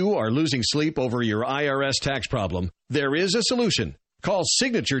 If you are losing sleep over your IRS tax problem, there is a solution. Call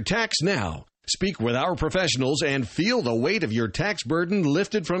Signature Tax now. Speak with our professionals and feel the weight of your tax burden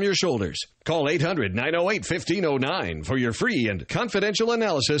lifted from your shoulders. Call 800-908-1509 for your free and confidential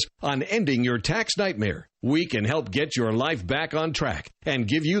analysis on ending your tax nightmare. We can help get your life back on track and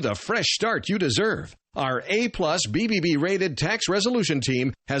give you the fresh start you deserve. Our A-plus BBB-rated tax resolution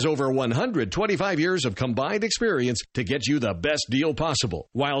team has over 125 years of combined experience to get you the best deal possible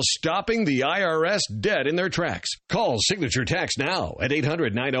while stopping the IRS dead in their tracks. Call Signature Tax now at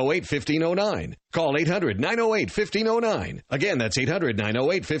 800-908-1509. Call 800-908-1509. Again, that's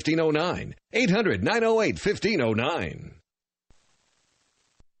 800-908-1509. 800-908-1509.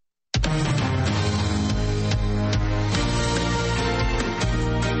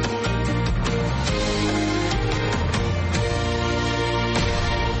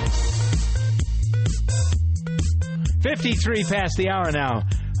 .53 past the hour now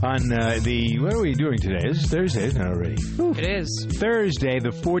on what are we doing today? This is Thursday, isn't it already? Ooh. It is. Thursday,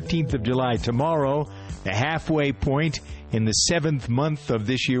 the 14th of July. Tomorrow, the halfway point in the 7th month of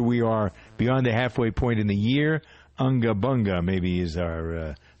this year. We are beyond the halfway point in the year. Unga bunga, maybe, is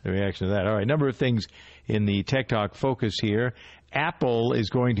our the reaction to that. All right, number of things in the Tech Talk focus here. Apple is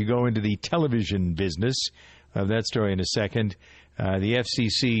going to go into the television business. That story in a second. The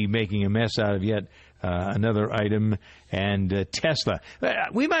FCC making a mess out of yet another item, and Tesla.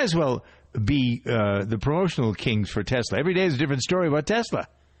 We might as well be the promotional kings for Tesla. Every day is a different story about Tesla.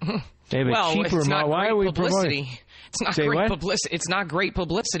 They have a cheaper it's not why great are we publicity. promoting? It's not Say great what? publicity. It's not great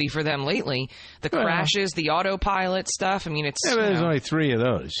publicity for them lately. The crashes, the autopilot stuff. I mean, it's but there's only 3 of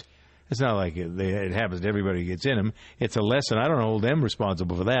those. It's not like it happens to everybody who gets in them. It's a lesson. I don't hold them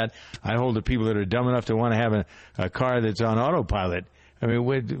responsible for that. I hold the people that are dumb enough to want to have a car that's on autopilot. I mean,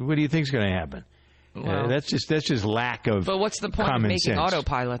 what do you think is going to happen? Well, that's just lack of. But what's the point of making sense.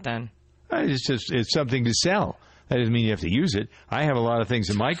 autopilot then? It's something to sell. That doesn't mean you have to use it. I have a lot of things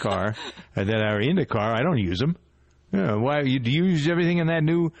in my car that are in the car. I don't use them. Why do you use everything in that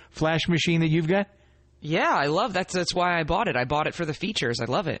new flash machine that you've got? Yeah, I love that. That's why I bought it. I bought it for the features. I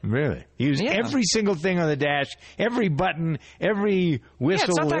love it. Really? You use every single thing on the dash, every button, every whistle. Yeah,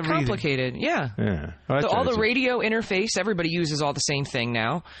 it's not that everything. complicated. Yeah. All the radio interface, everybody uses all the same thing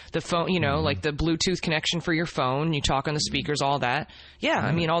now. The phone, like the Bluetooth connection for your phone. You talk on the speakers, all that. Yeah,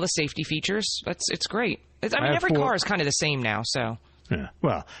 I mean, all the safety features. It's great. Every car is kind of the same now, so. Yeah.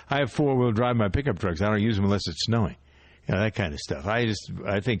 Well, I have 4-wheel drive my pickup trucks. I don't use them unless it's snowing. That kind of stuff. I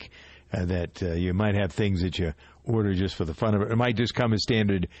think that you might have things that you order just for the fun of it. It might just come as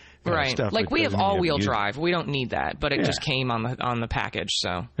standard stuff. Like we have all-wheel drive. We don't need that, but it just came on the package.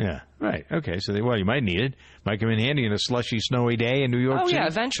 So yeah, right. Okay, so you might need it. Might come in handy in a slushy, snowy day in New York City. Oh yeah,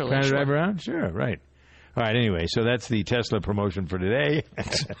 eventually. Trying to drive around. Sure, right. All right. Anyway, so that's the Tesla promotion for today.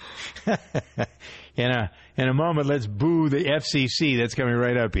 In a moment, let's boo the FCC. That's coming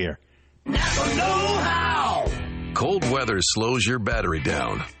right up here. Never know how. Cold weather slows your battery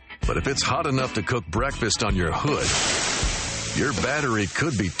down. But if it's hot enough to cook breakfast on your hood, your battery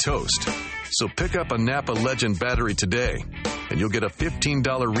could be toast. So pick up a Napa Legend battery today, and you'll get a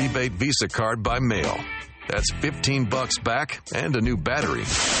 $15 rebate Visa card by mail. That's $15 back and a new battery.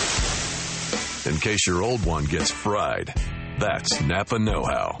 In case your old one gets fried. That's Napa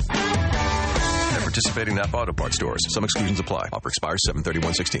know-how. At participating Napa Auto Parts stores. Some exclusions apply. Offer expires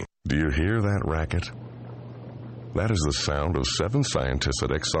 7/31/16. Do you hear that racket? That is the sound of 7 scientists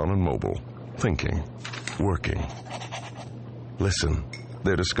at Exxon and Mobil. Thinking. Working. Listen.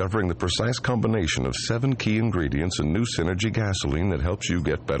 They're discovering the precise combination of 7 key ingredients in new Synergy gasoline that helps you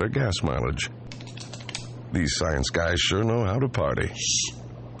get better gas mileage. These science guys sure know how to party. Shh.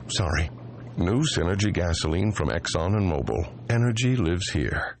 Sorry. New Synergy gasoline from Exxon and Mobil. Energy lives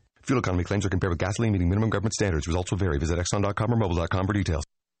here. Fuel economy claims are compared with gasoline meeting minimum government standards. Results will vary. Visit Exxon.com or Mobil.com for details.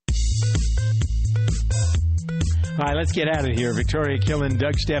 All right, let's get out of here. Victoria Killen,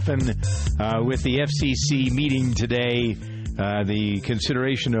 Doug Steffen with the FCC meeting today. The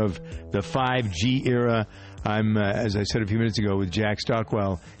consideration of the 5G era. I'm, as I said a few minutes ago, with Jack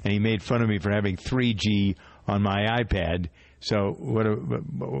Stockwell, and he made fun of me for having 3G on my iPad. So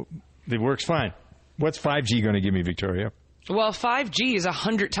it works fine. What's 5G going to give me, Victoria? Well, 5G is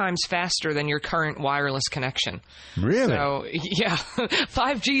 100 times faster than your current wireless connection. Really? So, yeah,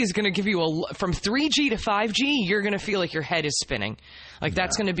 5G is going to give you from 3G to 5G, you're going to feel like your head is spinning. Like,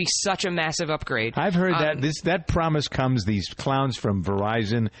 that's going to be such a massive upgrade. I've heard that promise comes, these clowns from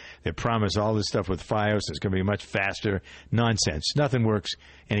Verizon, they promise all this stuff with Fios, it's going to be much faster. Nonsense. Nothing works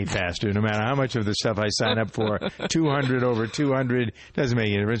any faster, no matter how much of the stuff I sign up for. 200 over 200, doesn't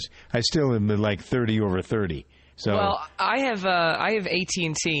make any difference. I still am like 30 over 30. So, well, I have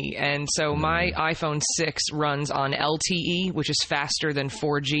AT&T, and so my iPhone 6 runs on LTE, which is faster than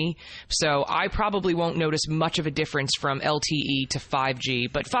 4G. So I probably won't notice much of a difference from LTE to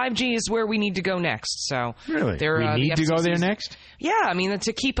 5G. But 5G is where we need to go next. So really, we need to go there next? Yeah, I mean,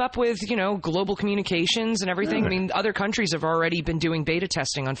 to keep up with, global communications and everything. Really? I mean, other countries have already been doing beta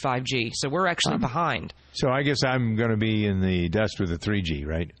testing on 5G, so we're actually behind. So I guess I'm going to be in the dust with the 3G,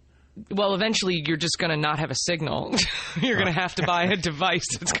 right? Well, eventually, you're just going to not have a signal. You're going to have to buy a device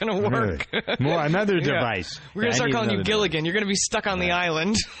that's going to work. Really? Another device. We're going to start calling you Gilligan. You're going to be stuck on the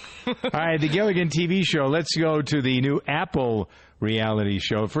island. All right, the Gilligan TV show. Let's go to the new Apple reality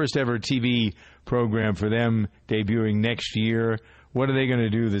show. First ever TV program for them, debuting next year. What are they going to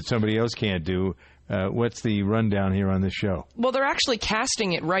do that somebody else can't do? What's the rundown here on this show? Well, they're actually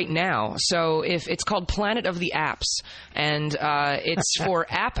casting it right now. So if it's called Planet of the Apps, and it's for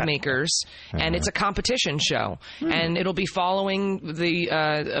app makers, and it's a competition show. And it'll be following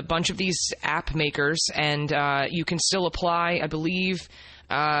a bunch of these app makers, and you can still apply, I believe.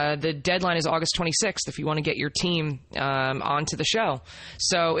 The deadline is August 26th if you want to get your team onto the show.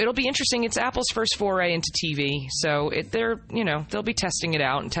 So it'll be interesting. It's Apple's first foray into TV. So they'll be testing it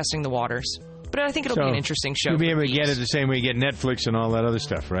out and testing the waters. But I think it'll be an interesting show. You'll be able to get it the same way you get Netflix and all that other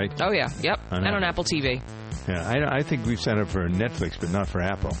stuff, right? Oh, yeah. Yep. And on Apple TV. Yeah, I think we've signed up for Netflix, but not for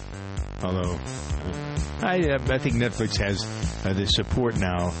Apple. Although I think Netflix has the support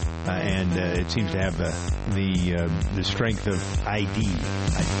now, and it seems to have the strength of ID.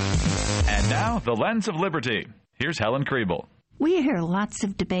 And now, the Lens of Liberty. Here's Helen Kriebel. We hear lots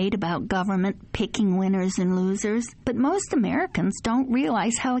of debate about government picking winners and losers, but most Americans don't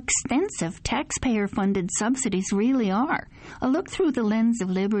realize how extensive taxpayer-funded subsidies really are. A look through the lens of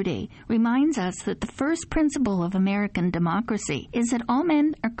liberty reminds us that the first principle of American democracy is that all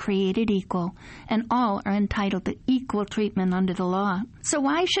men are created equal, and all are entitled to equal treatment under the law. So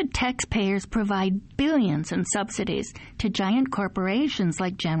why should taxpayers provide billions in subsidies to giant corporations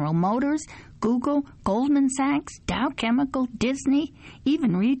like General Motors, Google, Goldman Sachs, Dow Chemical, Disney,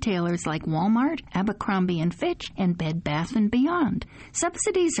 even retailers like Walmart, Abercrombie & Fitch, and Bed Bath & Beyond?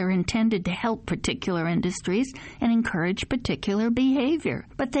 Subsidies are intended to help particular industries and encourage particular behavior,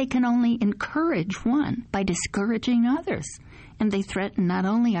 but they can only encourage one by discouraging others. And they threaten not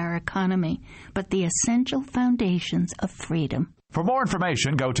only our economy, but the essential foundations of freedom. For more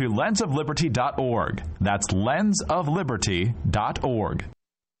information, go to lensofliberty.org. That's lensofliberty.org.